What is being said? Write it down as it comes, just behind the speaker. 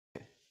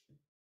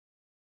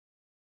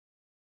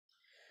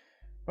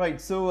Right,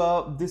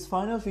 so this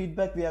final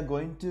feedback we are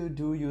going to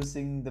do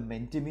using the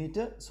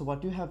Mentimeter. So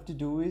what you have to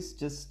do is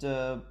just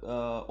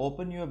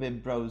open your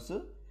web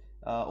browser,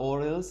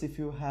 or else if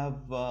you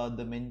have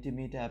the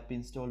Mentimeter app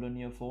installed on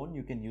your phone,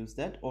 you can use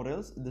that. Or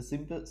else the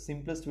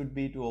simplest would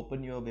be to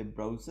open your web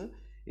browser.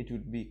 It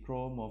would be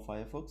Chrome or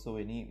Firefox or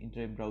any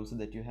internet browser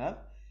that you have.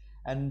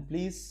 And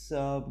please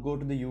go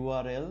to the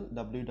URL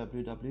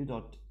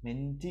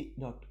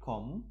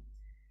www.menti.com,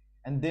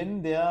 and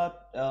then there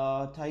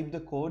type the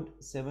code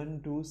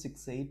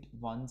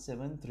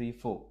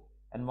 72681734,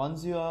 and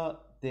once you are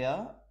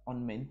there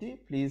on Menti,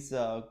 please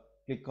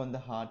click on the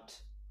heart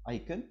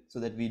icon so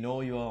that we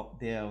know you are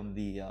there on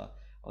the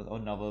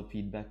on our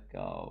feedback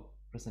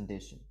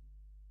presentation.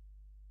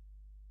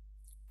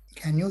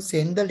 Can you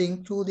send the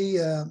link to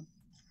the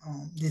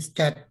this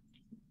chat?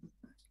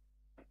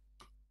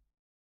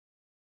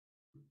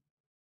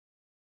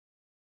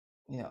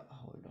 Yeah,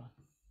 hold on.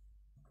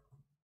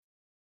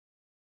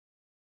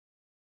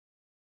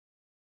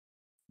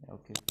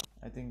 Okay,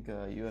 I think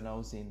you are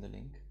now seeing the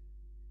link.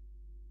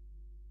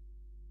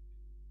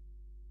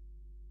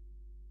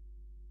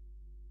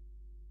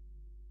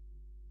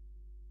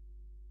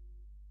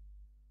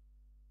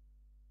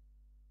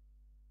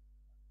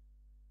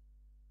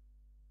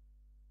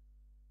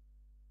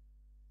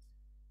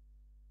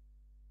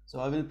 So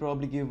I will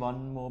probably give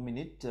 1 more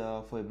minute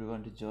for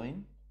everyone to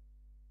join.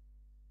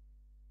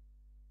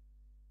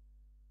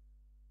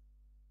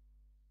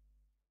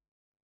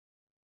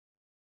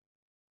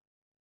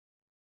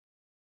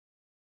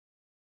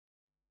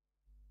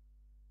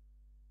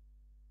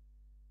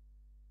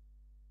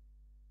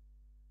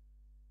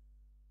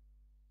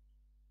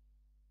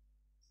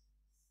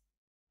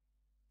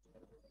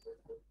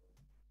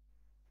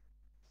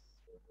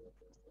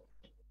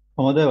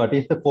 Amoday, what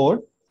is the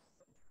code?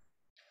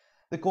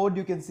 The code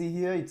you can see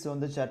here, it's on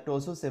the chat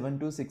also,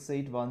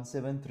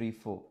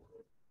 72681734.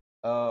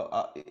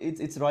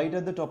 It's right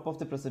at the top of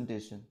the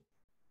presentation.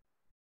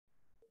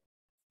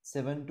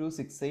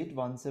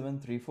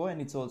 72681734,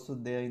 and it's also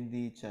there in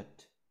the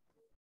chat.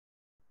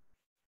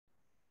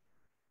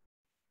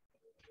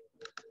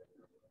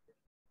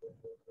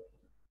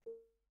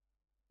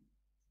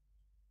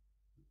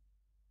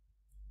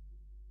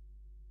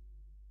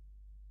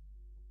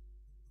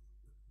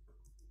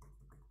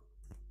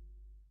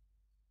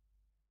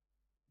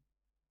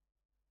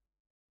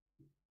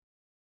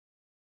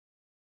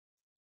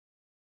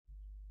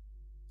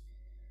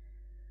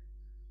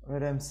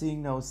 Right, I'm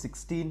seeing now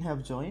 16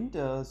 have joined,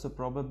 so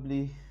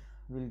probably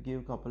we'll give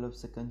a couple of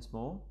seconds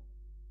more.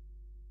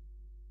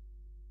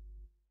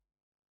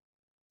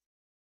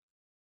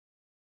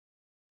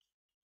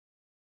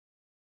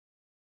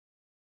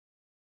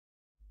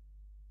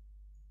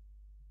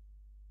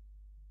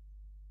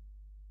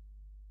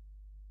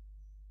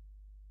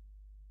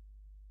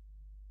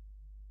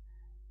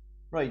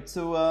 Right,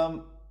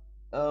 so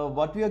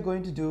what we are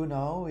going to do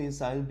now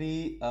is I'll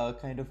be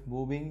kind of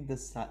moving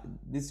this.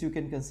 This you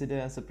can consider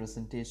as a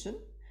presentation.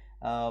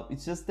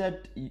 It's just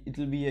that it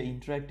will be an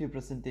interactive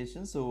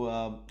presentation. So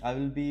I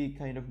will be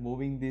kind of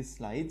moving these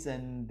slides,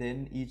 and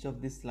then each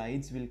of these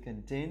slides will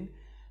contain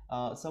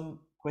some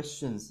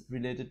questions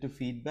related to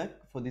feedback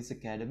for this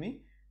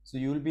academy. So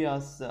you will be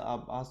asked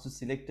to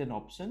select an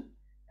option,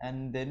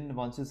 and then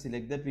once you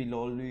select that, we'll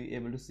all be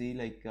able to see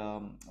like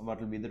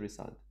what will be the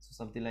result. So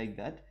something like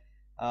that.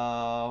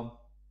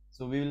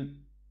 So we will,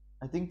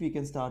 I think we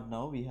can start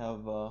now. We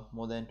have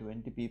more than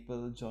 20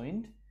 people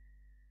joined.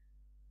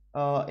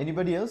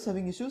 Anybody else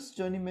having issues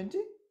joining Menti?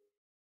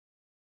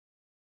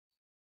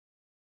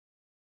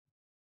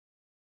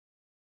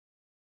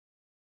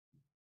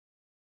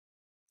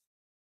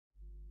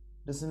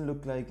 Doesn't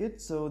look like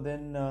it. So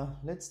then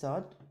let's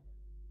start.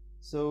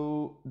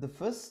 So the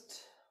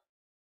first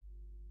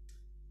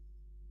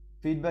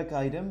feedback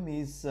item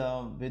is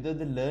whether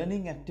the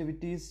learning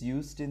activities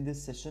used in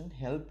this session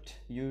helped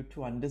you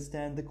to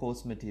understand the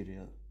course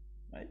material,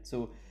 right?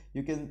 So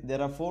you can, there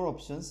are 4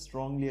 options: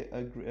 strongly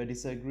agree,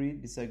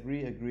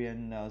 disagree, agree,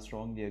 and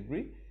strongly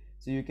agree.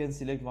 So you can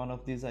select one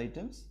of these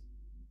items.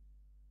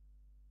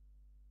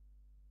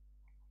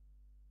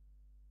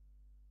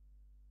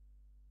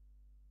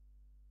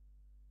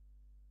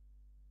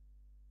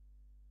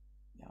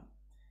 Yeah,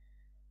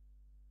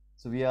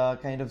 so we are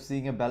kind of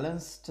seeing a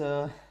balanced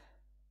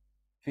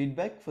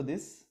feedback for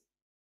this.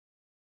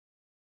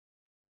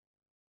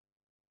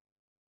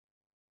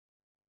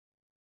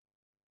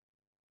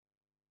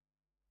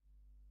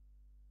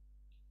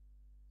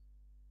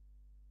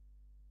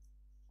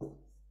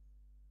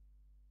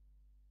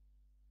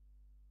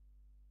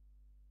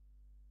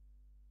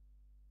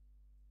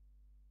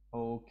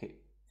 Okay,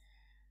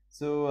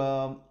 so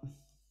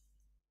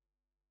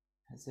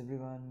has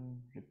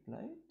everyone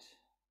replied?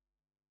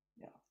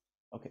 Yeah,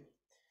 okay,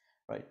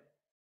 right.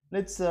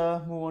 Let's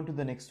move on to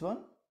the next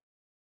one.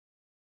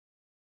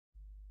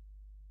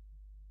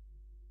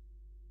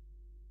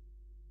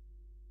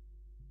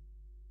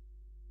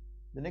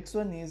 The next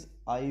one is,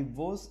 I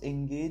was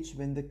engaged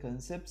when the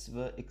concepts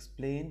were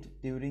explained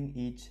during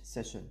each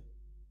session.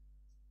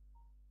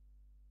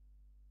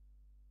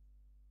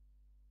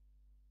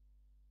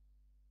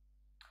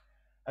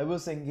 I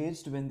was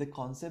engaged when the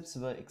concepts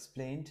were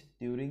explained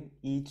during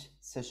each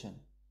session.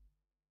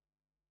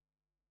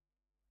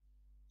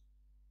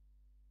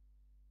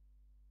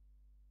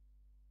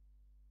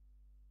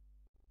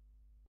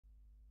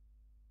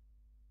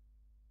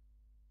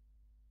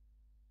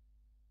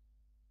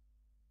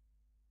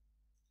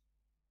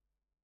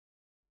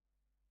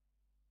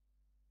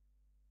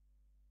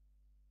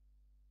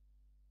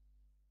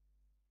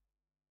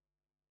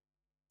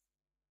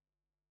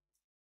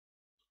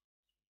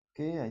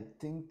 Okay, I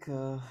think,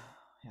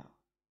 yeah,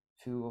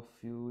 few of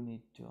you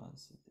need to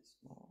answer this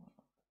more.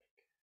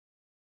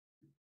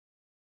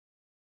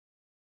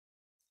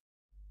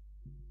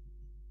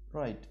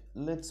 Right,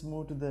 let's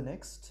move to the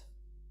next.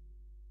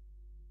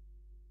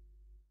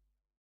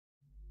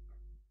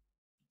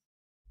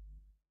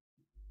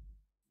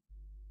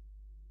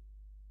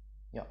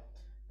 Yeah,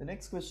 the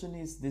next question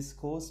is, this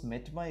course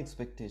met my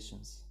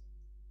expectations.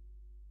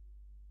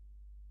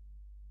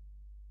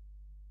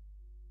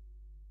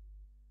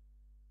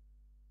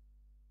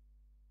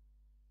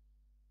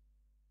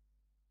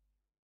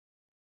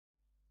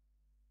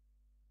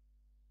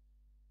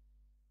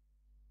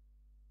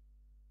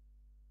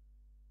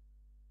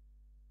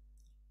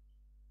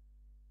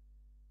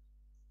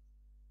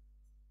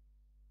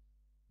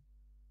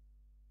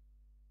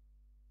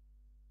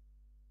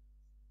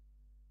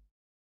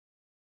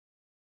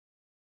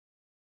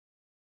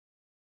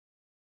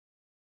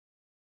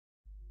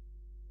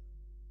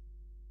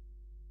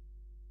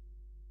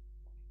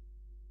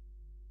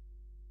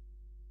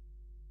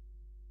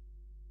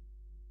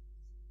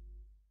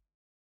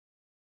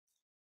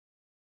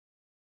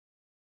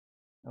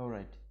 All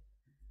right,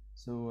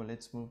 so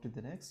let's move to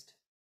the next.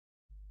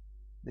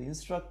 The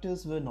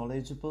instructors were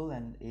knowledgeable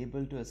and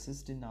able to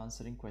assist in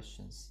answering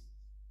questions.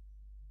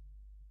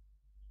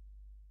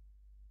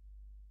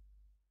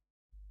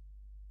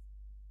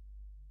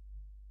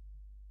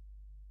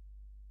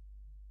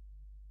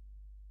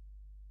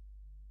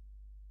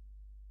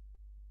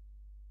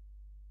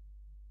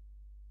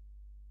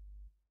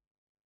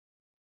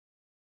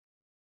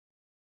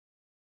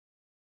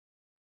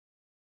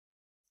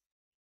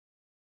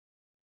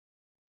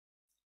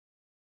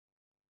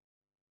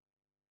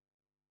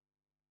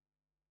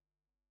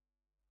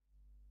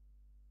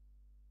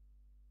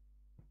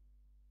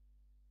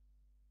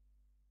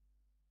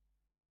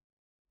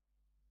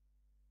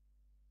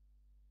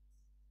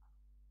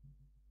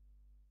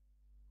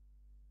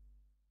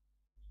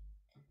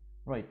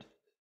 Right.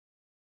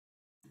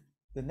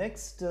 The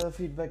next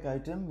feedback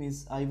item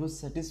is, I was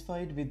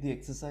satisfied with the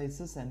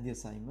exercises and the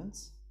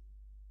assignments.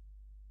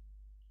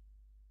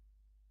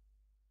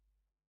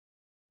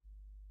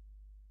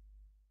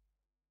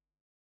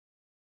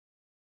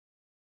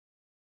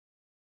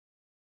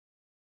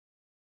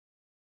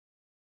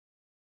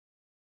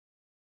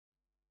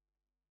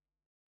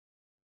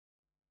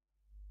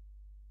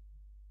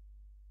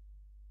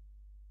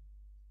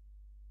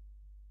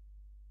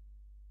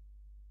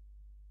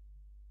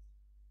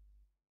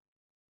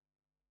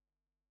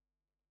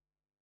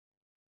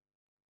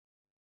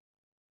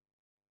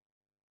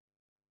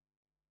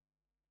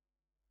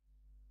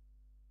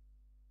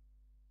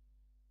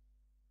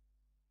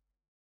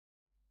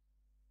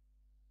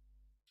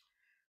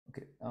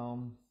 Okay.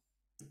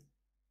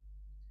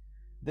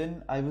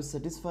 Then I was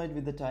satisfied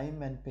with the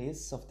time and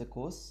pace of the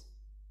course.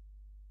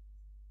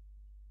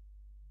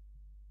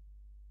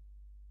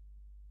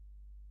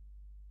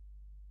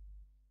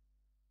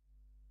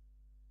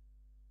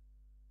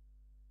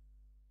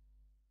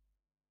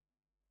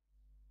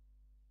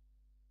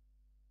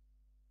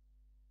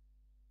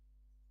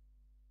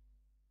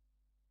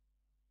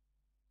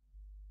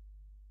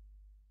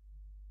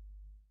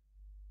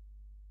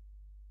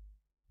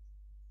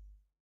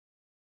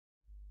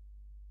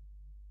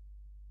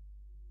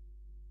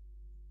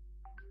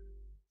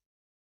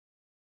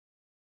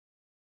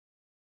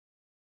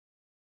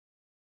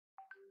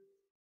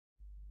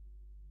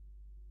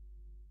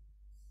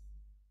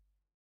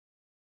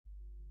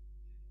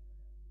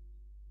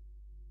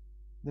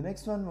 The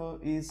next one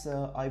is,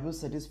 I was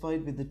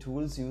satisfied with the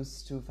tools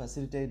used to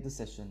facilitate the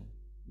session,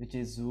 which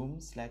is Zoom,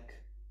 Slack,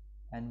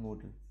 and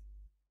Moodle.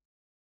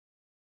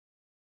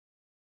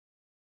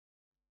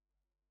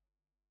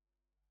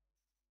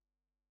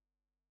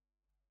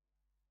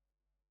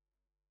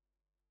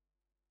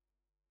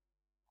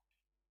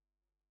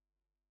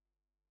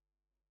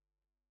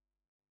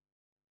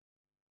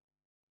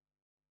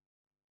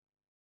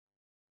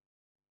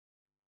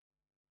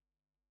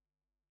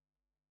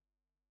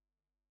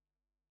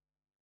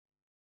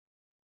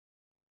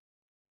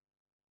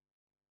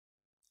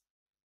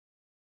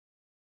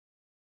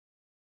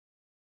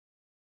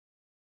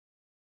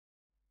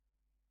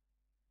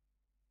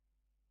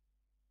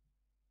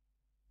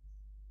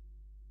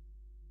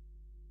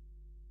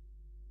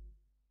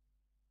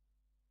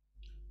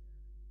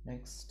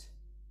 Next,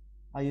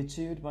 I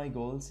achieved my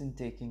goals in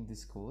taking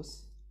this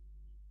course.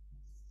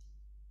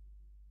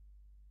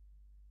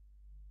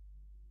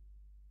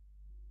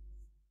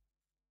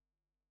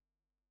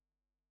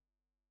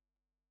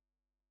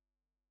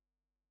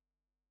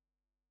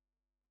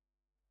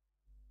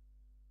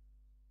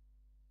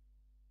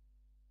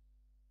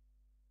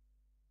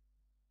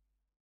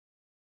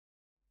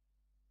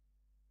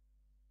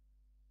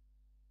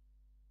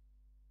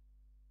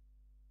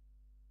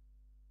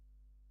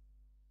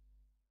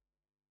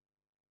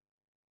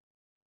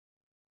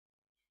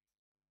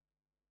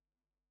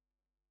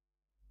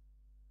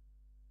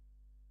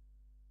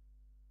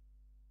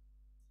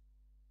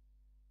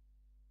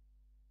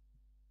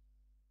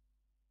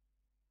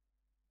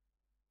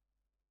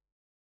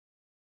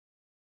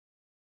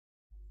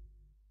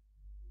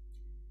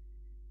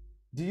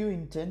 Do you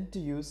intend to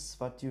use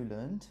what you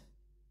learned?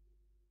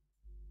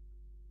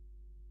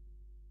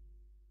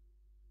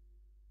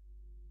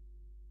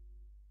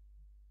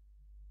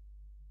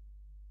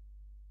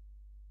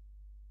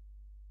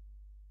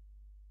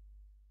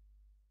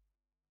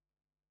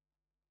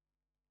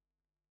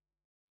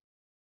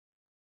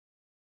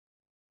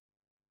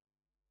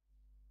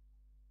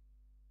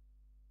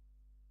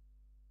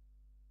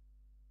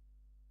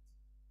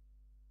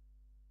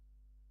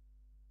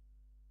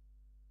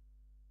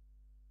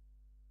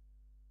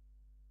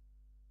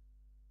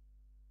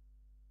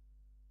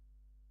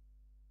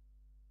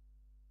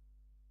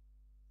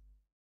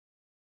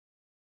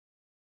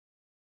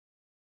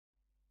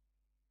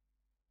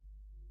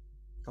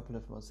 Couple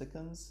of more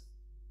seconds.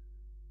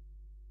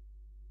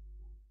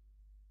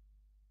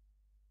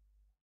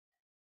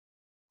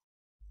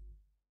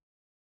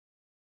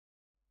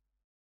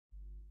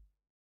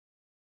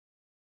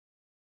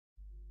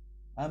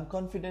 I'm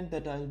confident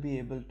that I'll be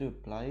able to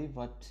apply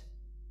what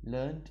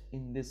learned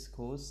in this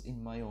course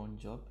in my own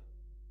job.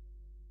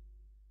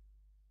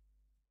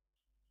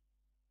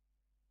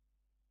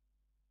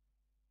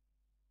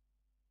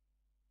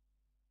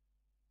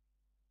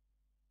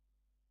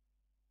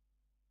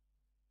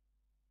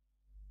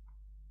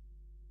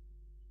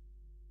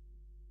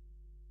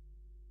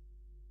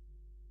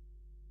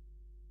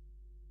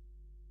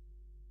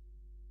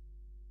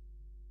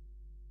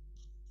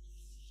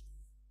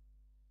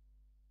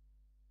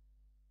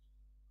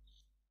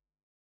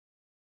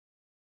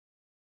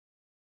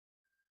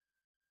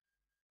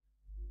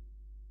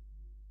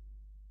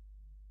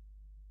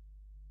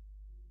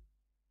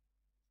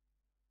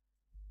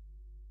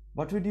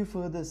 What would you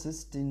further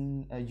assist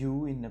in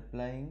you in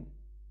applying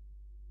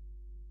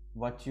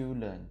what you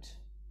learned?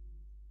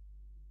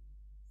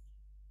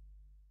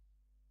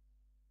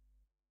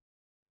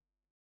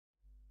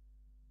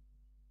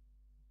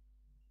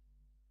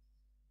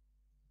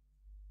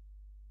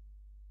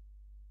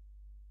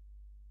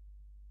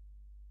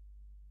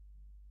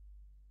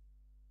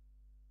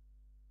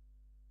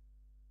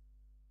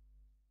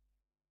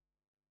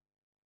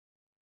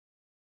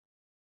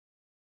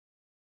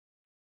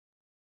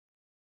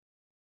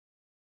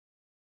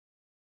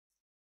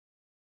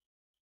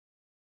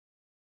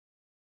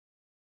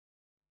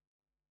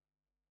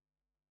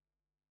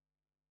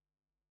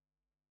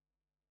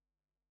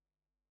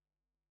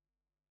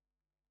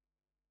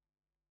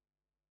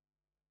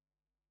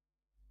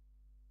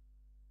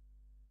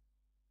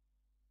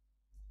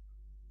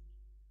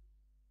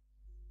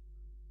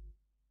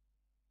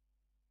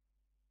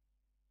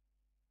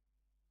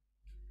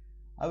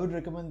 I would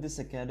recommend this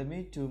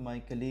academy to my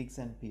colleagues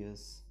and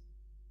peers.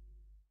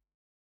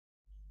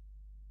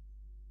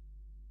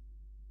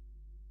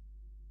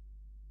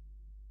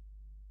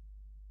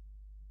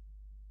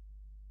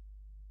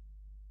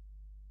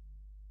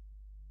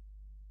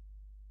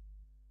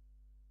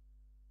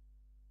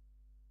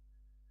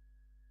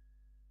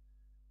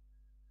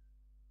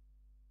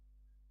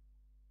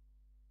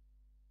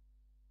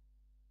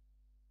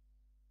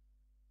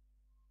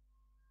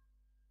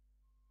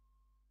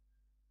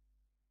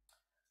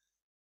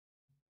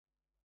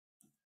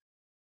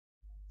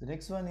 The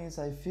next one is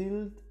I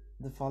feel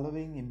the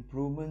following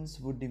improvements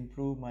would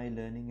improve my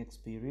learning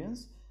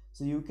experience.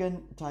 So you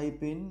can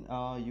type in,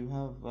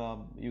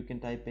 you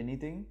can type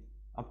anything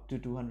up to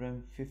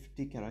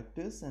 250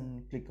 characters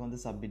and click on the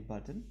submit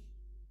button.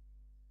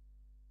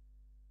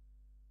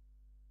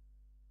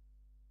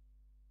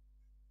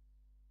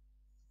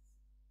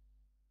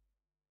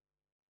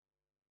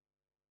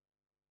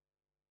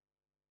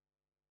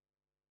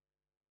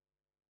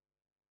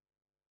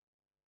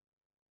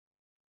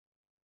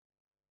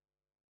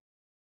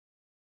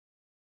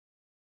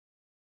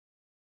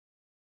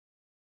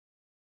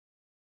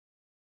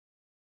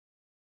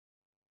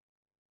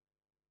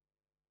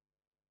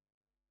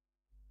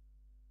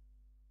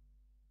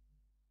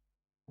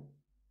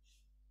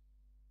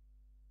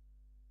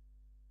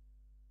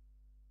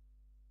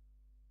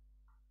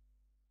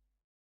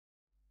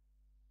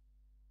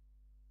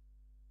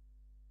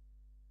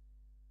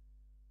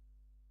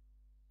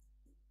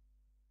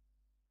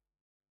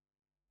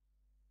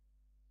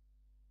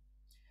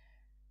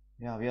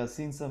 Yeah, we have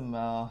seen some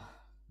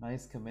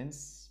nice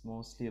comments,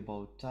 mostly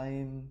about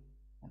time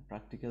and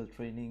practical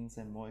trainings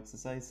and more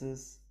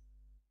exercises.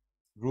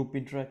 Group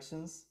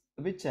interactions,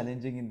 a bit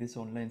challenging in this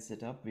online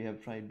setup we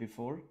have tried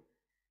before.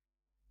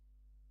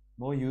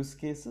 More use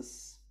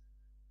cases.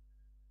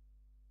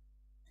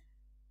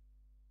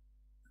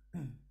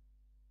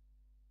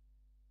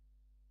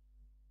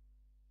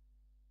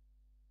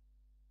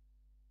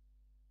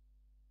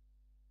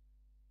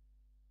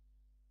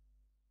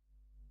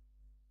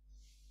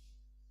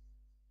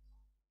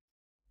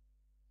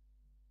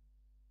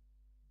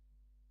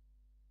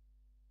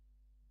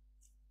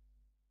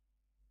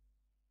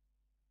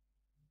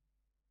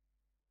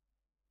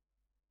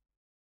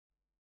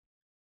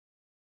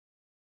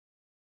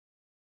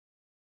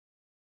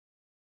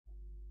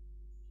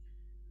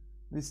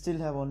 We still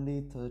have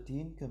only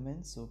 13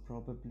 comments, so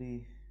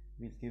probably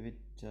we'll give it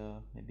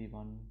maybe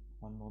one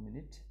more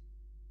minute.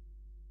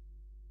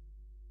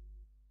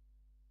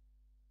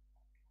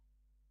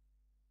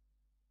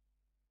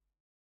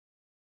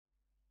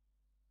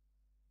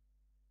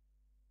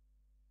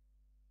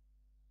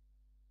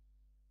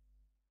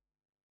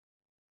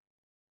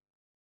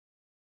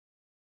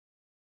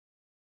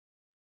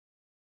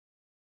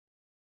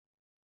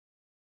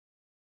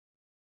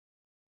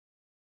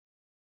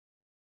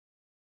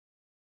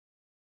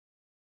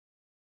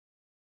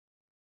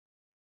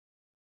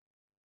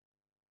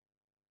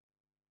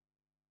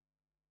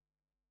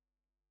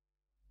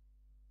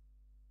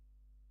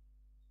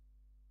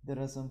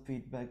 There are some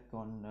feedback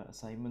on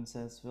assignments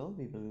as well.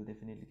 We will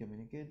definitely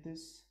communicate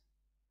this.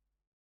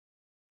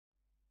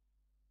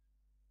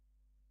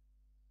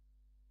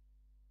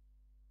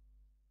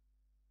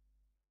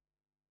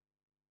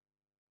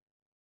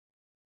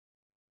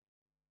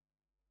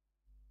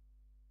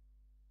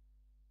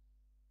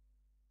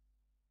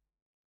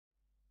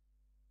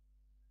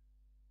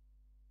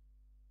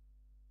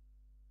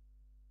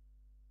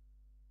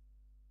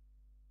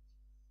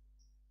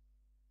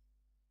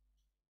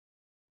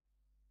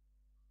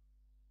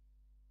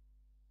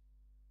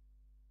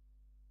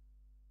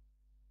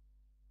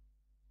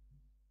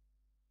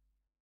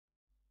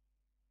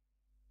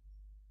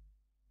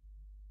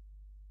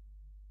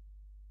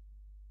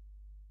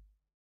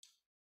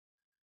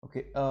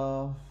 Okay,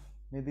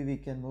 maybe we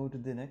can move to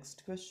the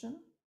next question.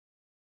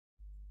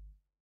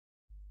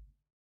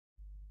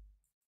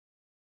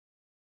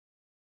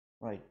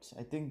 Right,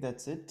 I think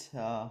that's it.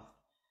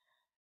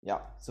 Yeah,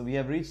 so we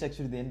have reached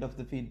actually the end of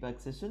the feedback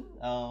session.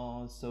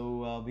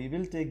 We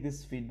will take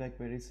this feedback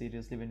very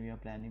seriously when we are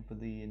planning for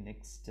the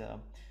next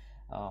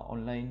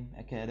online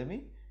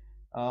academy.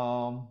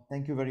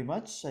 Thank you very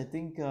much. I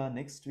think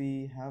next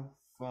we have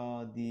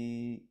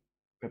the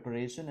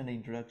preparation and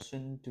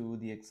introduction to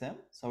the exam.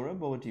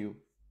 Saurabh, over to you.